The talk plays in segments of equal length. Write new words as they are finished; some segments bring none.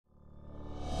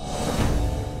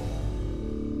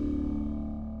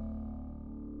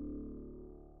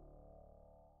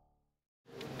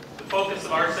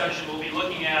session, we'll be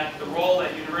looking at the role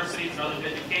that universities and other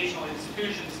educational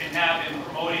institutions can have in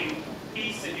promoting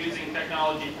peace and using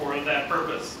technology for that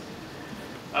purpose.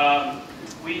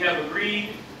 We have agreed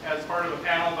as part of a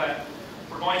panel that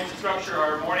we're going to structure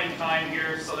our morning time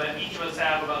here so that each of us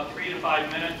have about 3 to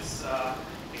 5 minutes to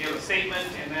give a statement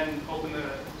and then open the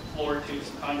floor to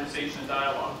some conversation and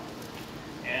dialogue.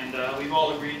 And we've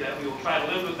all agreed that we will try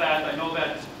to live with that. I know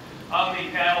that on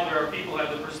the panel there are people who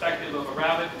have the perspective of a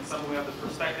rabbit and some who have the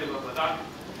perspective of a duck,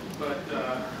 but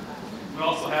we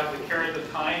also have the carrot of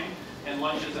time and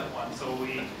lunches at once, so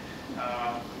we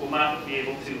will not be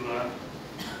able to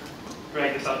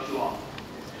drag this out too long.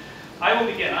 I will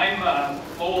begin. I'm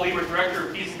Lowell Liebert, Director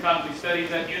of Peace and Conflict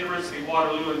Studies at the University of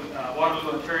Waterloo in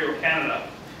Waterloo, Ontario, Canada.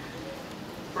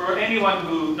 For anyone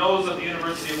who knows of the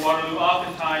University of Waterloo,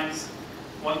 oftentimes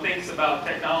one thinks about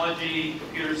technology,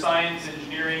 computer science,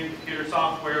 engineering, computer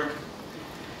software.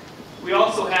 We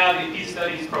also have a Peace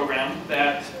Studies program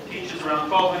that teaches around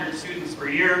 1,200 students per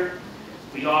year.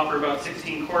 We offer about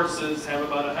 16 courses, have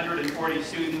about 140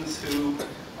 students who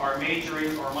are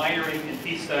majoring or minoring in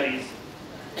Peace Studies.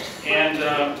 And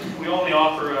we only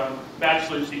offer a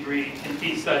bachelor's degree in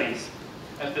Peace Studies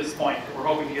at this point. We're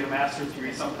hoping to get a master's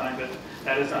degree sometime, but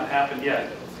that has not happened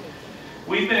yet.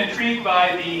 We've been intrigued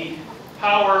by the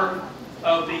power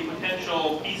of the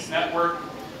potential peace network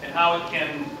and how it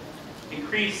can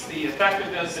increase the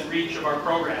effectiveness and reach of our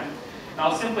program. And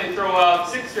I'll simply throw out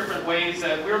 6 different ways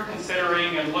that we're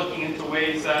considering and looking into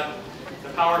ways that the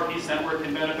Power Peace Network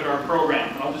can benefit our program.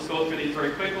 And I'll just go through these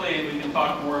very quickly and we can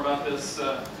talk more about this in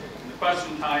the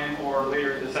question time or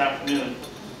later this afternoon.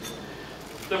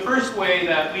 The first way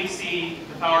that we see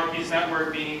the Power Peace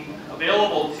Network being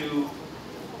available to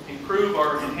improve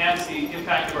or enhance the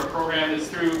impact of our program is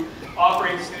through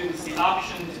offering students the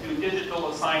option to do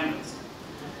digital assignments.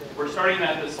 We're starting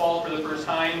that this fall for the first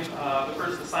time. The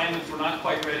first assignments were not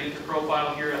quite ready to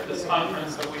profile here at this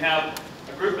conference, but we have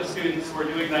a group of students who are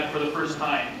doing that for the first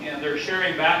time, and they're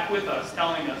sharing back with us,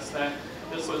 telling us that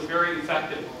this was very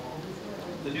effective.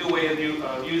 The new way of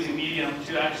using Medium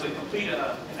to actually complete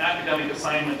an academic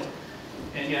assignment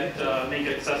and yet make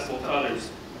it accessible to others.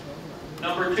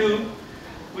 Number 2,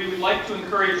 we would like to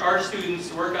encourage our students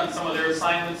to work on some of their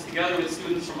assignments together with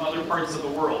students from other parts of the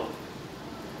world,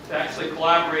 to actually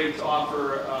collaborate to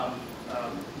offer,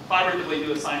 collaboratively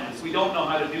do assignments. We don't know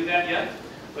how to do that yet,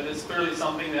 but it's clearly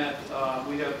something that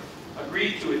we have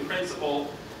agreed to in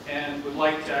principle and would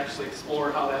like to actually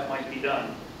explore how that might be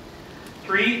done.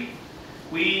 3,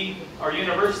 our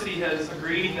university has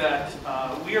agreed that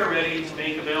we are ready to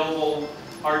make available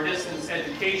our distance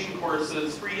education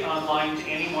courses free online to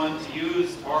anyone to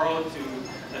use, to borrow,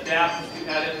 to adapt, to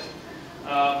edit.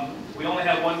 We only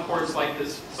have one course like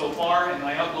this so far, and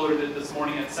I uploaded it this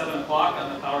morning at 7 o'clock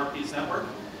on the Power Peace Network.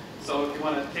 So if you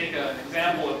want to take an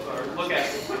example of, or look at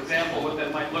an example of what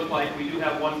that might look like, we do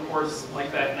have one course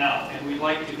like that now, and we'd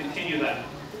like to continue that.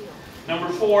 Number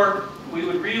 4, we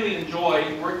would really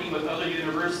enjoy working with other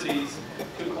universities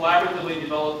to collaboratively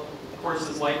develop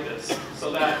courses like this,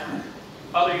 so that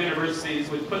other universities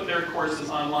would put their courses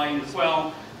online as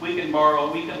well. We can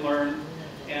borrow, we can learn,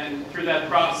 and through that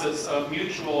process of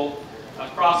mutual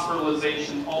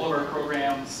cross-fertilization, all of our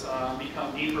programs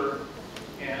become deeper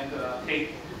and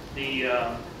take the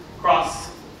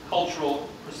cross-cultural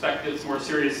perspectives more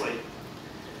seriously.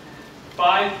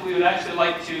 5, we would actually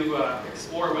like to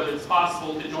explore whether it's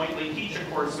possible to jointly teach a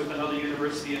course with another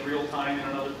university in real time in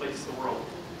another place in the world.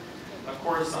 A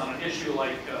course on an issue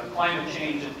like climate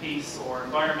change and peace, or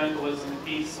environmentalism and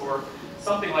peace, or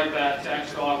something like that, to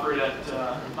actually offer it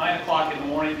at 9 o'clock in the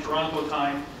morning Toronto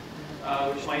time,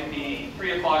 which might be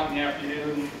 3 o'clock in the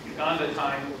afternoon Uganda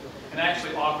time, and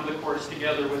actually offer the course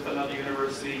together with another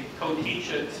university, co-teach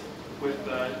it with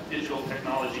digital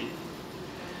technology.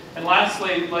 And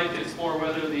lastly, we'd like to explore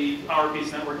whether the Power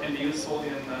Peace Network can be useful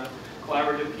in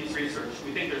collaborative peace research.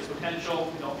 We think there's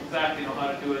potential. We don't exactly know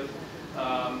how to do it,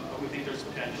 but we think there's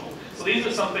potential. So these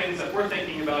are some things that we're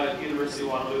thinking about at the University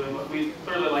of Waterloo, and we'd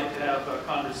clearly like to have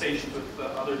conversations with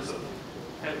others of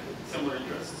similar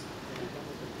interests.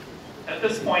 At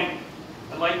this point,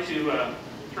 I'd like to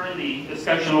turn the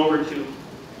discussion over to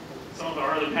some of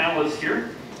our other panelists here,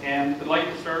 and I'd like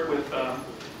to start with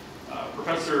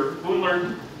Professor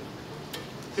Boonlard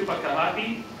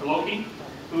Supakahati,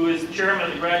 who is the chairman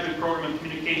of the Graduate Program in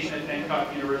Communication at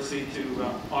Bangkok University, to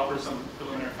offer some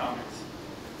preliminary comments.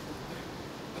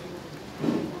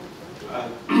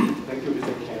 Thank you,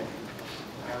 Mr. Chair.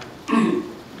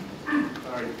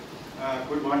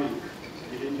 Good morning,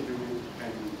 ladies and gentlemen,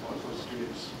 and also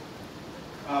students.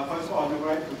 First of all, I would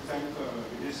like to thank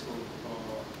UNESCO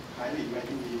for highly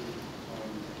inviting me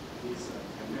on this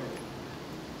panel.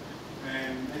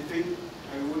 And I think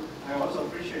I also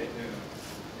appreciate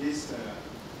this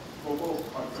global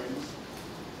conference.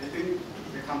 I think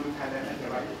they come to Thailand at the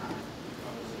right time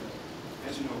because,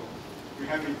 as you know, we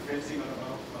have been facing a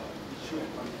lot of issue and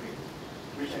conflict,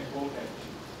 which I hope that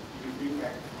we will bring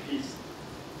back peace,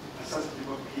 a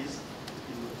sustainable peace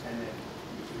in Thailand.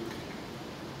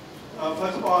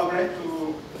 First of all, I'd like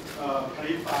to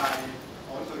clarify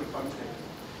also the concept,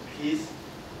 peace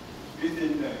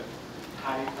within the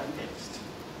Thai context.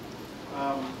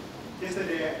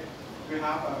 Yesterday, we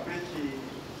have a pretty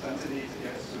sensitive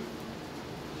guest.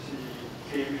 She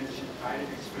came and she tried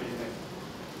to explain that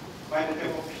by the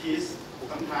term of peace,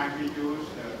 sometimes we use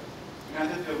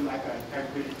another term like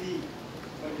tranquility,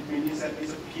 but it means that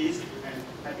it's a peace and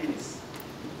happiness.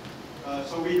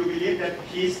 So we do believe that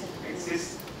peace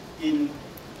exists in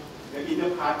the inner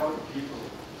part of the people.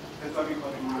 That's what we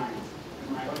call the mind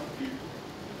of the people.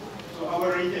 So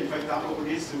our region, for example,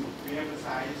 Buddhism, we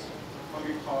emphasize what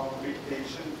we call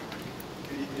meditation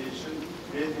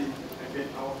based in a bit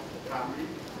of calmly,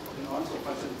 and also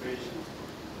concentration,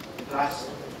 plus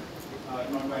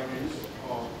non-violence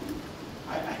or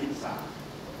ahimsa.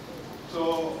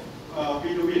 So we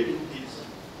do believe in peace,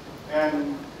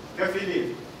 and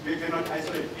definitely we cannot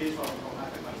isolate peace from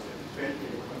other concepts,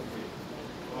 especially conflict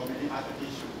or many other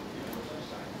issues in our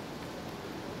society.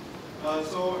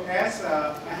 So as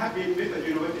I have been with the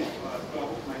university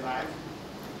throughout my life,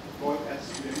 both as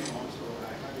student and also I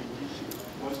have been teaching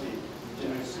mostly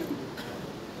journalism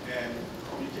and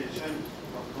communication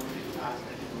or communication arts at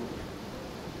the group.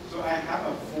 So I have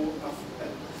a full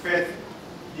faith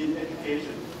in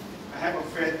education. I have a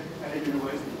faith at the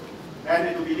university. And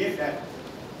I do believe that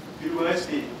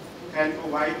university can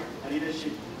provide a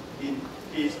leadership in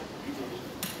peace education.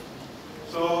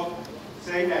 So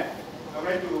saying that, I would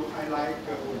like to highlight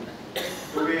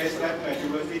the ways that the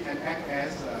university can act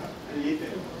as a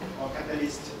leader or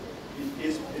catalyst in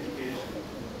peace education.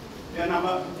 There are a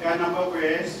number of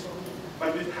ways,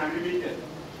 but with time limited,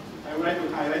 I would like to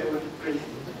highlight only 3.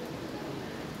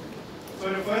 So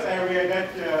the first area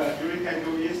that we can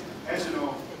do is, as you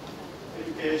know,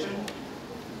 education,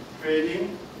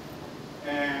 training,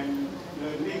 and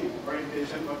learning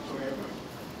orientation whatsoever.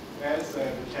 As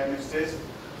the chairman says,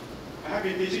 I have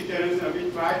been teaching journalism. We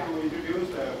try to introduce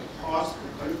the course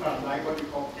curriculum like what we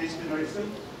call peace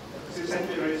journalism, citizen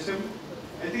journalism.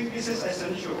 I think this is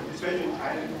essential, especially in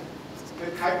Thailand.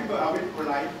 The Thai people are very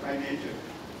polite by nature.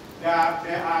 They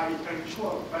are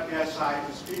intellectual, but they are shy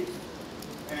to speak.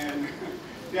 And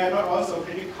they are not also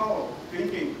critical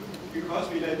thinking because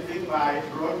we don't think by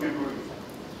rote memory.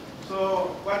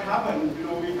 So what happened,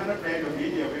 we cannot blame the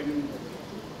media when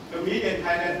the media in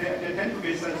Thailand, they tend to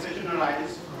be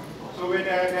sensationalized. So when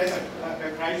there's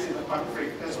a crisis, a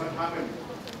conflict, that's what happened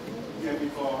here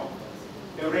before.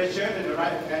 The red shirt and the the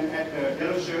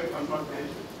yellow shirt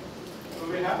confrontation. So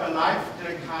we have a live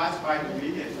telecast by the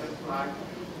media, that's live.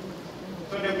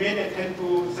 So the media tend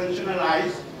to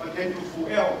sensationalize or tend to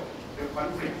fuel the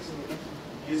conflicts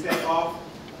instead of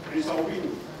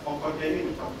resolving or containing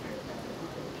the conflict.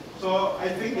 So I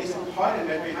think it's important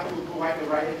that we have to provide the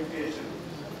right education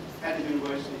at the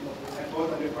university, at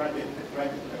both undergraduate and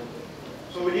graduate level.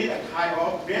 So we need a kind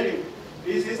of really,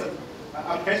 this is a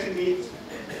pressing need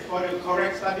for the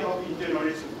correct study of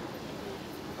journalism.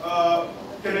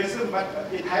 Journalism, but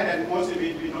in Thailand,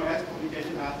 mostly we know as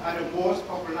communication arts, are the most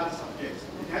popular subjects.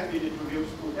 It has been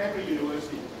introduced to every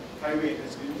university, private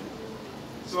as well.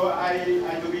 So I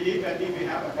do believe that if we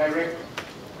have a direct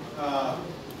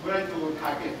way to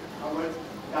target our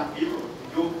young people,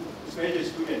 youth, especially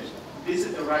students, this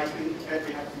is the right thing that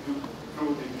we have to do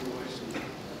through the university.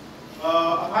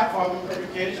 Apart from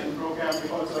education program, we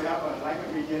also have like a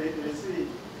media literacy,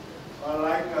 or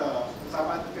like some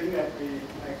other thing that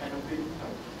I kind of think of.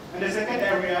 And the second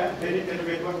area,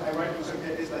 what I want to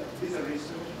suggest is that is a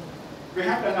research. We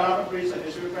have done a lot of research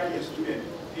as graduate students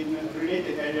in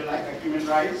related areas like human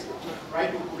rights,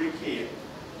 right to communicate,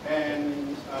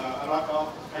 and a lot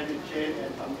of climate change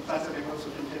and some sustainable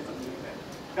solutions, something like that.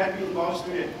 That we involve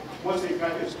students, mostly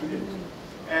graduate students.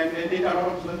 And they did a lot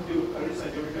of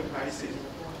research during the crisis.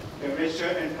 The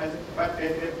research and but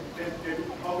they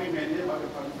probably manage about the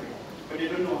conflict, but they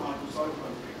don't know how to solve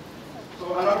conflict. So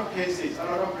a lot of cases, a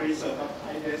lot of research of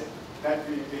ideas that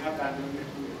we have done during the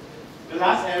tour. The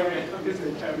last area of this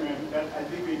chairman that I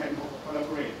think we can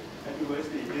collaborate at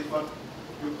university is what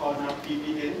you call now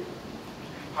PPN,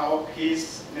 Power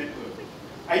Peace Network.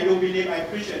 I do believe, I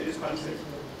appreciate this concept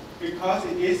because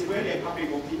it is really a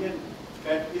public opinion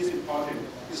that is important.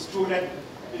 It's true that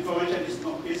information is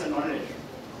a knowledge.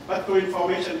 But through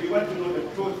information, we want to know the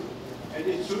truth And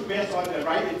it should be based on the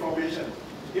right information.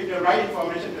 If the right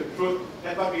information, the truth,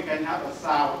 that's what we can have a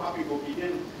sound public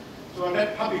opinion. So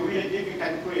that public opinion, if we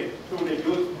can create through the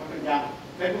youth or the young,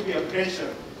 that would be a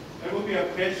pressure. That would be a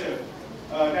pressure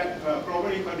that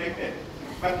probably connected,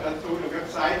 but through the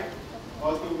website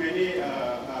or through many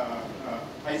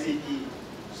ICT.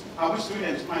 Our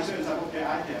students, my students, some of them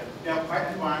are here, they are quite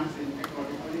advanced in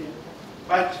technology.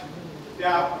 But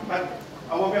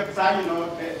our website,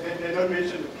 they don't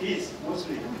mention the peace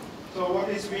mostly. So what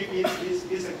is weak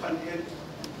is a content.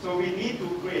 So we need to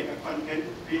create a content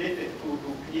related to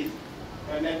peace.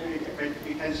 And then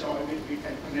we can show and we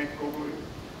can connect globally.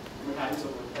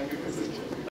 Thank you, President.